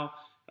know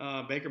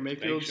how Baker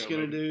Mayfield's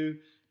going to do.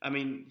 I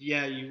mean,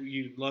 yeah,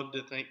 you'd love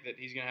to think that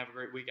he's going to have a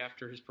great week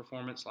after his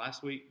performance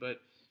last week. But,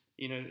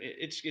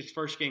 it's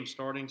first game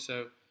starting.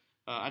 So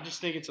I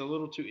just think it's a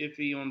little too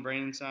iffy on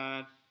Brandon's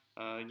side.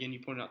 Again, you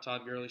pointed out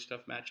Todd Gurley's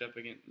tough matchup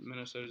against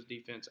Minnesota's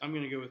defense. I'm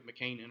going to go with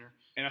McCain-Inner.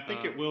 And I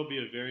think it will be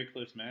a very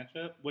close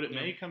matchup. What it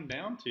may come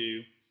down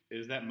to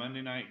is that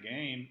Monday night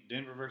game,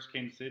 Denver versus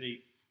Kansas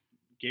City.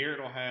 Garrett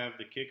will have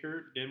the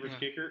kicker, Denver's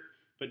kicker,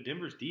 but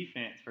Denver's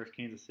defense versus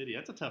Kansas City,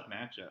 that's a tough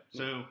matchup.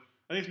 So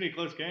I think it's going to be a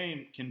close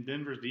game. Can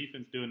Denver's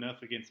defense do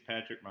enough against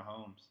Patrick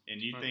Mahomes?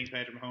 And you think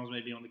Patrick Mahomes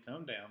may be on the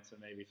come down, so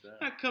maybe so.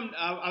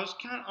 I was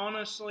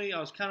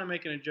kind of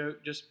making a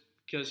joke just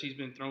because he's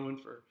been throwing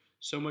for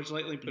so much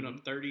lately, putting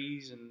up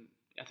 30s, and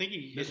I think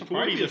he hit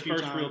 40s his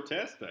first real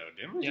test, though.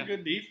 Denver's a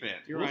good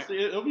defense. We'll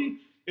see.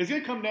 It's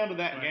going to come down to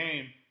that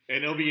game,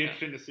 and it'll be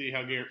interesting to see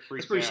how Garrett freaks out.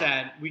 It's pretty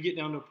sad. We get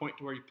down to a point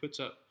to where he puts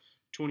up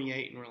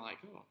 28, and we're like,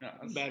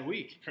 that's a bad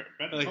week.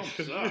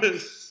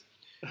 Sucks.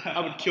 I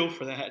would kill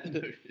for that.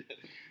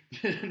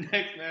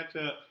 Next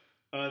matchup,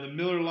 the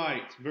Miller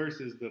Lights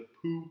versus the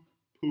Poo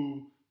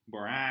Poo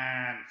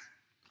Browns.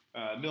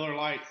 Miller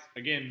Lights,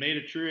 again, made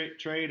a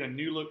trade, a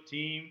new-look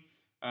team.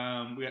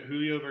 We got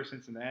Julio versus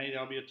Cincinnati.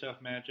 That'll be a tough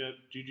matchup.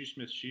 Juju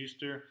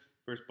Smith-Schuster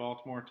versus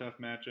Baltimore, tough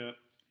matchup.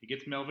 He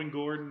gets Melvin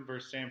Gordon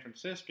versus San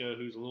Francisco,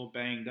 who's a little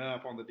banged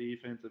up on the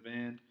defensive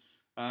end.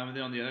 And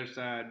then on the other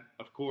side,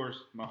 of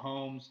course,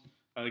 Mahomes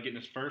getting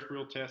his first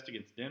real test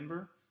against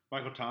Denver.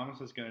 Michael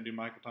Thomas is going to do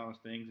Michael Thomas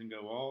things and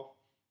go off.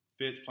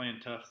 Fitz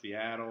playing tough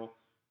Seattle.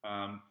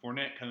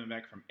 Fournette coming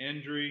back from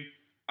injury.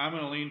 I'm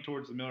going to lean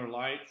towards the Miller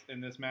Lights in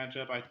this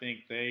matchup. I think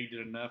they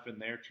did enough in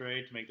their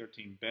trade to make their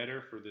team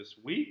better for this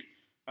week.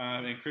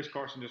 And Chris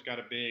Carson just got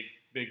a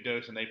big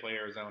dose, and they play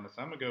Arizona.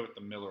 So I'm going to go with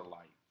the Miller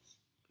Lights.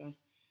 Okay.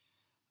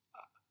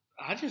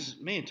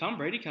 Tom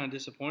Brady kind of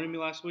disappointed me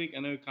last week. I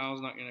know Kyle's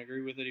not going to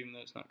agree with it, even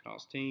though it's not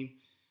Kyle's team.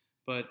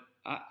 But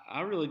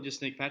I really just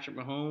think Patrick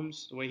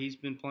Mahomes, the way he's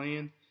been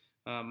playing,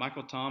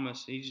 Michael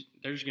Thomas,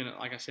 they're just going to,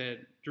 like I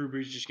said, Drew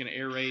Brees is just going to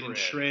air raid and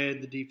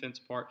shred the defense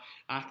apart.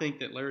 I think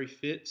that Larry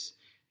Fitz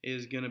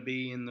is going to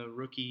be in the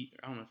rookie.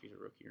 I don't know if he's a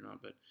rookie or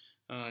not, but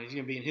he's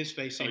going to be in his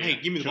face saying, hey,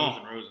 give me the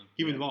ball.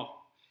 Give me the ball.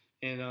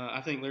 And I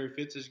think Larry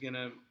Fitz is going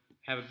to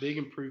have a big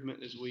improvement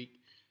this week.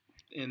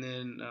 And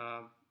then,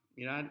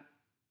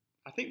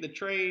 I think the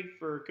trade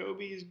for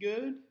Kobe is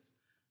good.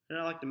 And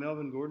I like the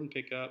Melvin Gordon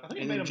pickup.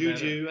 And then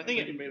Juju. I think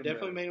it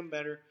definitely made him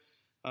better.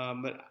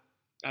 But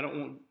I don't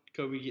want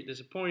Kobe to get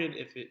disappointed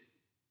if it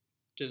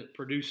doesn't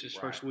produce his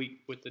first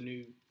week with the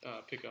new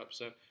pickup.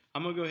 So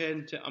I'm going to go ahead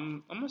and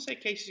I'm going to say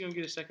Casey's going to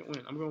get a second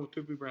win. I'm going with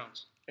Poo Poo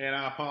Browns. And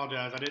I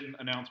apologize. I didn't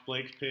announce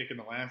Blake's pick in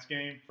the last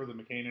game for the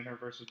McCain-Inner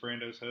versus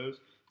Brando's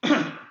Hose.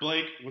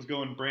 Blake was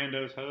going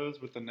Brando's Hose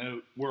with the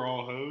note, we're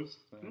all hoes.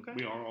 Okay.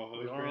 We are all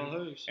hoes. We are all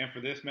hoes. And for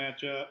this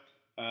matchup,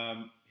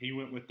 he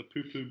went with the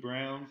Poo Poo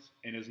Browns,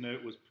 and his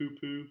note was Poo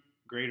Poo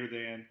greater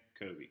than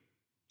Kobe.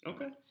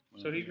 Okay.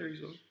 So he agrees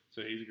with it.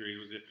 So he agrees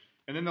with it.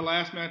 And then the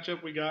last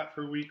matchup we got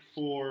for week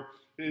 4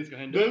 is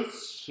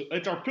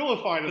it's our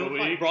Pillow Fight of the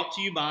week. Brought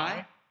to you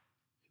by,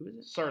 who is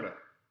it? Serta.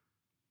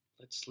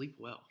 Let's sleep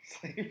well.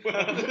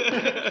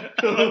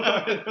 Pillow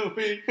Fight of the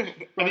week.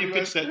 I need to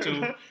pitch that to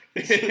him.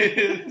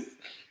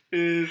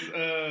 is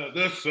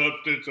the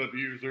Substance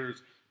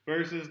Abusers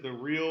versus the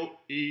Real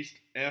East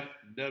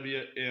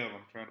FWM.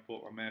 I'm trying to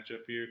pull up my matchup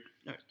here.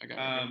 I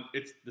got it.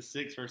 It's the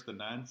 6 versus the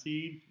 9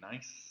 seed.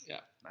 Nice. Yeah.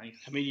 Nice.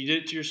 I mean, you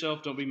did it to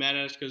yourself. Don't be mad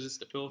at us because it's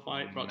the Pillow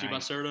Fight brought to you by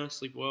Serta.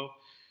 Sleep well.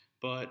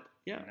 But,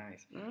 yeah.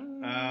 Nice.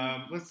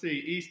 Let's see.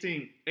 East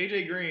team.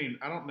 AJ Green.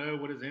 I don't know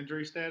what his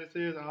injury status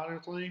is,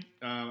 honestly.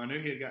 I knew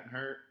he had gotten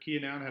hurt.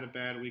 Keenan Allen had a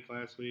bad week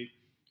last week.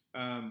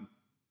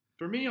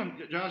 For me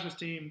on Josh's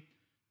team,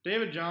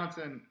 David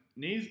Johnson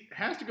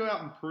has to go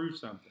out and prove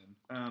something.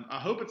 I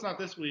hope it's not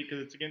this week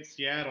because it's against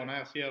Seattle, and I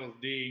have Seattle's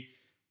D.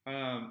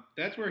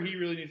 That's where he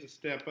really needs to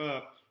step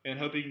up and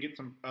hope he can get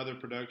some other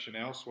production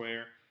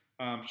elsewhere.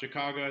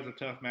 Chicago has a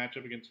tough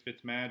matchup against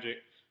Fitzmagic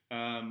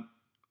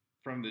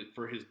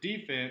for his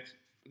defense.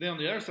 But then on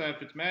the other side,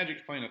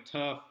 Fitzmagic's playing a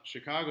tough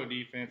Chicago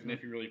defense, and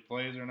if he really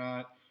plays or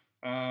not.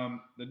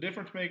 The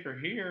difference maker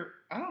here,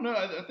 I don't know.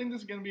 I think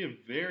this is going to be a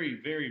very,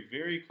 very,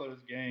 very close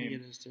game. I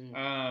think it is too.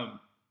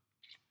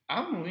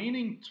 I'm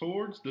leaning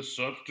towards the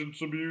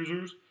substance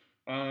abusers.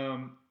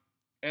 And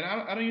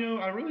I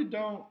don't, I really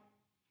don't.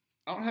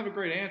 I don't have a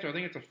great answer. I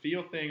think it's a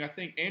feel thing. I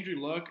think Andrew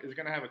Luck is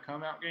going to have a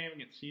come-out game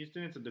against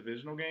Houston. It's a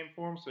divisional game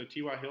for him, so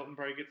T.Y. Hilton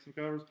probably gets some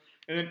covers.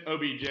 And then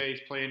OBJ is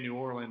playing New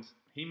Orleans.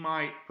 He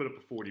might put up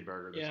a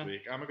 40-burger this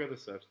week. I'm going to go the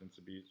substance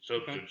abusers.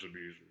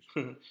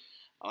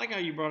 I like how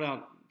you brought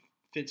out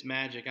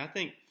Fitzmagic. I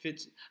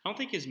don't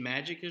think his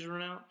magic is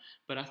run out,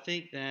 but I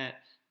think that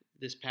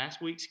this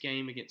past week's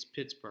game against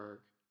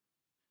Pittsburgh,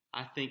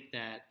 I think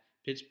that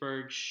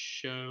Pittsburgh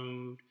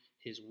showed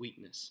his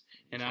weakness.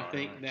 And I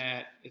think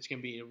that it's going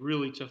to be a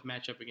really tough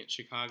matchup against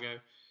Chicago,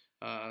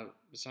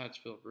 besides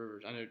Phillip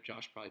Rivers. I know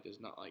Josh probably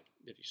does not like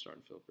that he's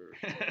starting Phillip Rivers.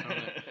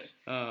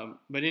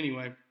 But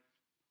anyway,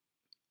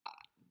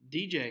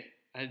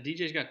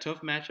 DJ's got a tough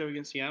matchup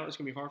against Seattle. It's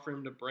going to be hard for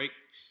him to break,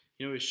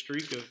 his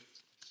streak of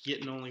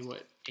getting only,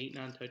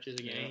 8-9 touches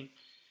a game.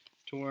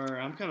 To where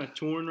I'm kind of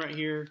torn right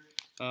here.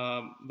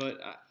 But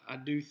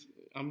I'm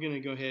going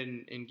to go ahead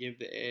and give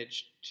the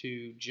edge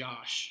to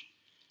Josh.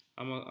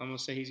 I'm gonna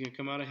say he's gonna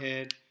come out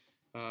ahead,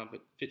 but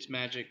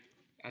Fitzmagic,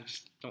 I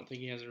just don't think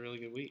he has a really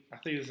good week. I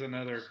think it's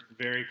another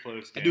very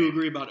close game. I do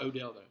agree about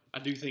Odell though. I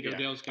do think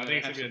Odell's gonna. I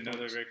think it's gonna be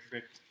another very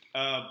close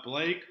game.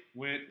 Blake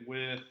went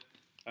with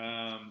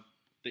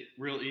the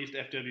Real East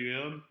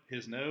FWM.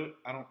 His note.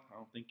 I don't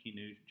think he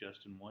knew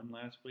Justin won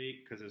last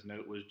week because his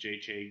note was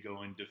JJ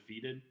going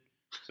defeated.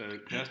 So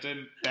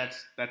Justin,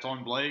 that's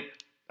on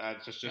Blake.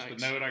 That's just the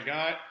note I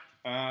got.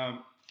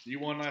 You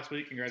won last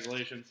week.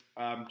 Congratulations.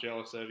 I'm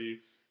jealous of you.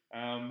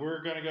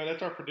 We're going to go,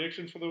 that's our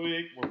predictions for the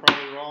week. We're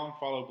probably wrong.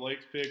 Follow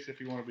Blake's picks if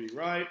you want to be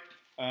right.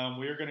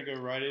 We're going to go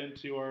right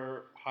into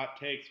our hot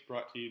takes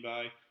brought to you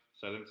by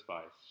Southern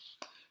Spice.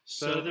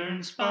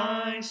 Southern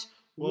Spice,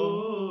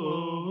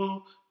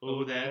 whoa,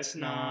 oh, that's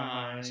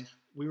nice.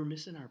 We were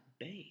missing our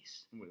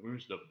bass. We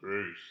missed the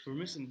bass. We were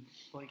missing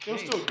Blake's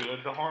bass. It was still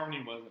good. The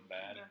harmony wasn't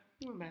bad. It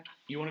wasn't bad.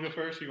 You want to go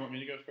first or you want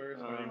me to go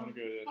first? Or do you want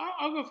to go this?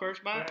 I'll go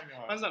first.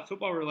 Mine's not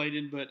football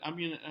related, but I'm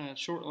going to,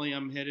 shortly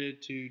I'm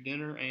headed to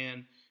dinner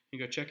and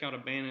go check out a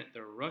band at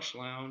the Rush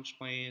Lounge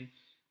playing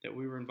that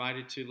we were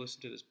invited to listen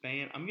to this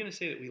band. I'm going to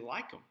say that we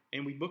like them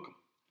and we book them.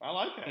 I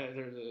like that.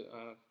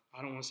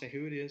 I don't want to say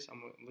who it is.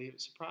 I'm going to leave it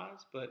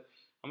surprised, but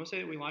I'm going to say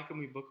that we like them,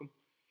 we book them.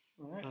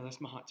 All right.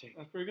 That's my hot take.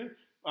 That's pretty good.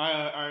 All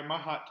right, my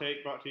hot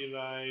take brought to you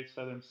by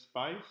Southern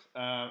Spice.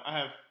 I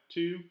have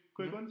two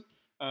quick ones.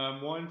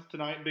 One's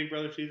tonight, Big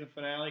Brother season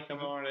finale,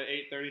 coming on at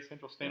 8:30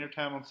 Central Standard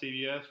Time on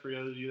CBS for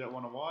those of you that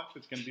want to watch.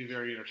 It's going to be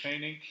very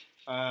entertaining.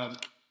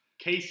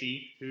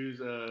 Casey, who's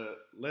a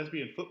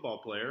lesbian football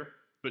player,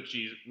 but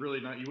she's really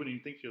not, you wouldn't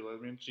even think she's a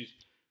lesbian. She's a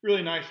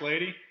really nice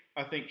lady.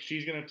 I think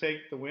she's going to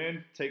take the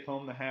win, take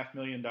home the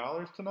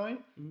 $500,000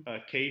 tonight.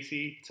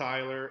 Casey,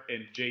 Tyler,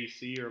 and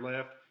JC are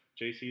left.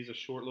 JC is a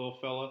short little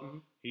fella.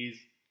 He's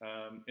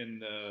in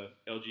the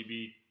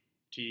LGBT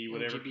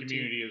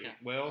community as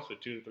well. So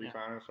 2 of the 3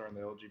 finalists are in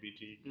the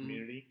LGBT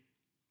community.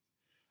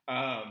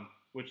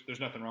 Which there's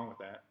nothing wrong with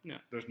that. No,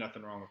 there's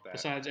nothing wrong with that.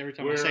 Besides, every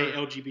time I say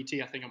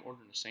LGBT, I think I'm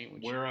ordering a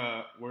sandwich. We're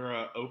a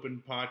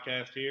open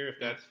podcast here. If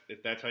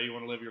that's how you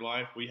want to live your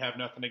life, we have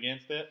nothing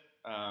against it.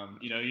 Do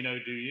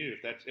you?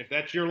 If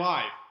that's your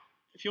life,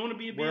 if you want to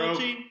be a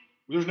BLT,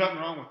 there's nothing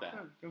wrong with that.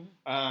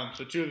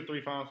 So 2 of the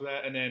 3 finals for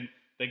that, and then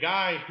the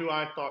guy who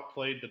I thought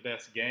played the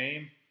best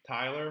game,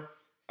 Tyler.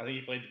 I think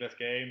he played the best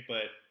game,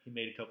 but he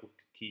made a couple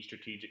key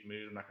strategic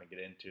moves. I'm not going to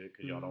get into it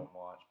because y'all don't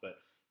watch, but.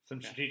 Some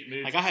strategic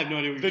moves. Like I have no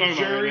idea what you're talking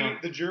about right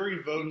now. The jury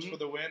votes for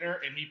the winner,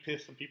 and he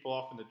pissed some people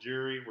off in the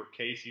jury. Where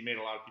Casey made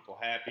a lot of people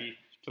happy.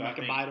 So I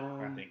think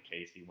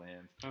Casey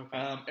wins.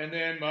 Okay. And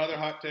then my other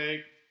hot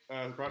take,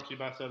 brought to you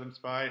by Southern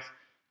Spice,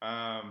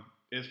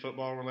 is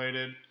football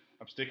related.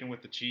 I'm sticking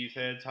with the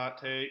Cheeseheads hot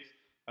takes.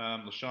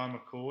 LaShawn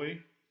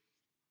McCoy,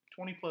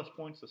 20-plus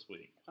points this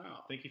week. Wow.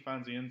 I think he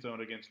finds the end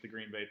zone against the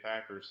Green Bay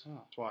Packers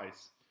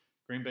twice.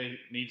 Green Bay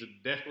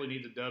desperately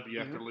needs a W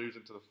after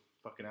losing to the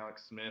fucking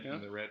Alex Smith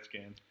and the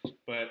Redskins.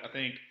 But I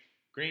think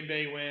Green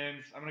Bay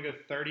wins. I'm going to go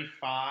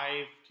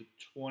 35-24.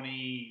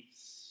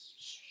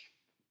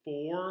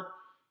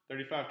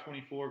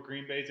 35-24.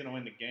 Green Bay's going to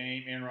win the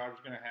game. Aaron Rodgers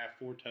is going to have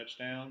 4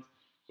 touchdowns,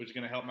 which is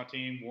going to help my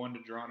team. 1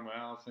 to Geronimo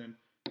Allison.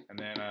 And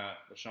then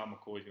LaShawn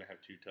McCoy is going to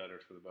have 2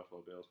 tutters for the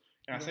Buffalo Bills.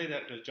 And I say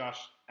that because Josh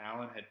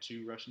Allen had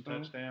 2 rushing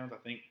touchdowns. I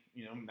think,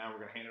 now we're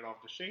going to hand it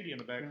off to Shady in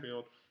the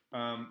backfield.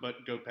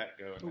 But go Pack,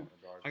 go in that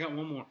regard. I got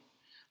one more.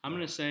 I'm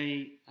going to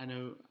say, I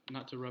know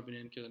not to rub it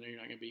in because I know you're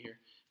not going to be here,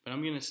 but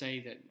I'm going to say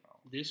that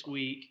this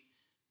week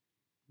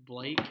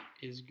Blake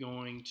is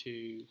going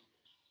to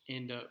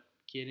end up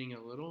getting a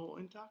little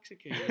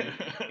intoxicated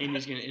and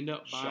he's going to end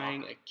up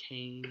buying a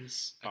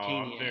Cane's.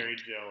 I'm very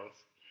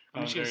jealous.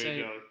 I'm just going to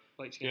say,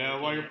 Blake's going to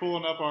while you're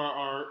pulling up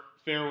our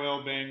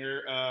farewell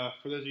banger,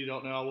 for those of you who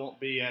don't know, I won't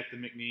be at the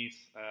McNeese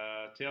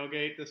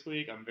tailgate this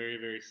week. I'm very,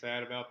 very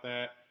sad about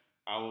that.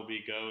 I will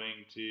be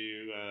going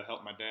to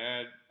help my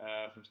dad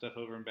some stuff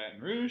over in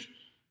Baton Rouge.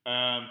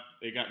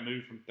 It got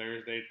moved from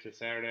Thursday to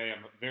Saturday.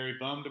 I'm very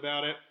bummed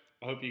about it.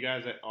 I hope you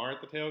guys that are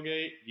at the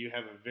tailgate, you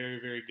have a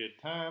very, very good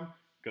time.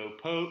 Go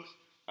Pokes.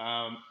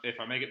 If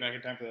I make it back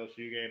in time for the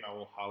LSU game, I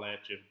will holla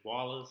at you,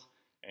 Wallace,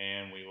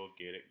 and we will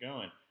get it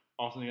going.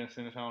 Austin's going to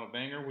send us out on a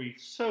banger. We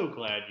so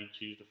glad you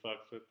choose to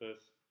fuck with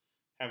us.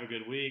 Have a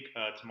good week.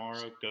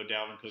 Tomorrow, go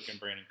Dalvin Cook and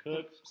Brandon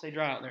Cooks. Stay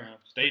dry out there.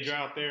 Stay dry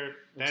out there.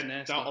 That's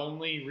nasty. the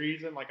only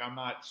reason. Like, I'm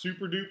not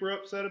super duper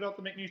upset about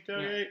the McNeese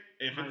tailgate.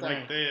 If it's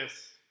like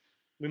this,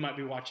 we might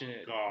be watching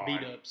it.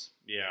 Beat ups.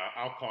 Yeah,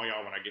 I'll call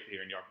y'all when I get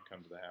here, and y'all can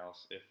come to the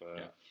house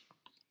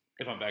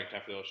if I'm back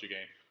after the LSU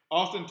game.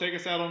 Austin, take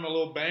us out on a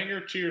little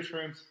banger. Cheers,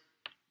 friends.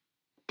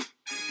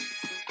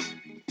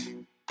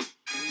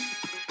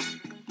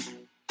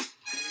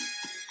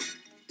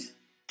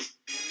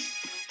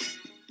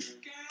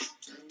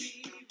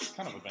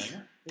 Kind of a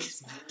banger.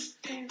 It's my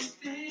favorite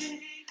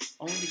thing.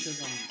 Only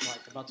because I'm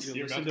like about to go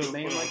listen to a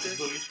band like this,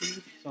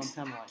 so I'm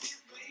kind of like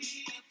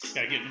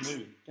gotta get in the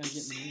mood.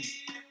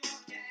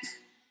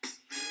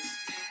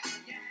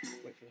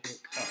 Wait for the hook.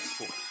 Oh,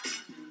 cool.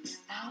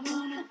 I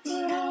wanna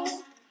put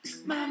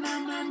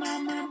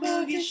on my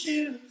boogie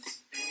shoes.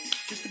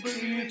 Just a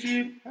boogie with you.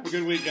 Have a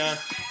good week, guys.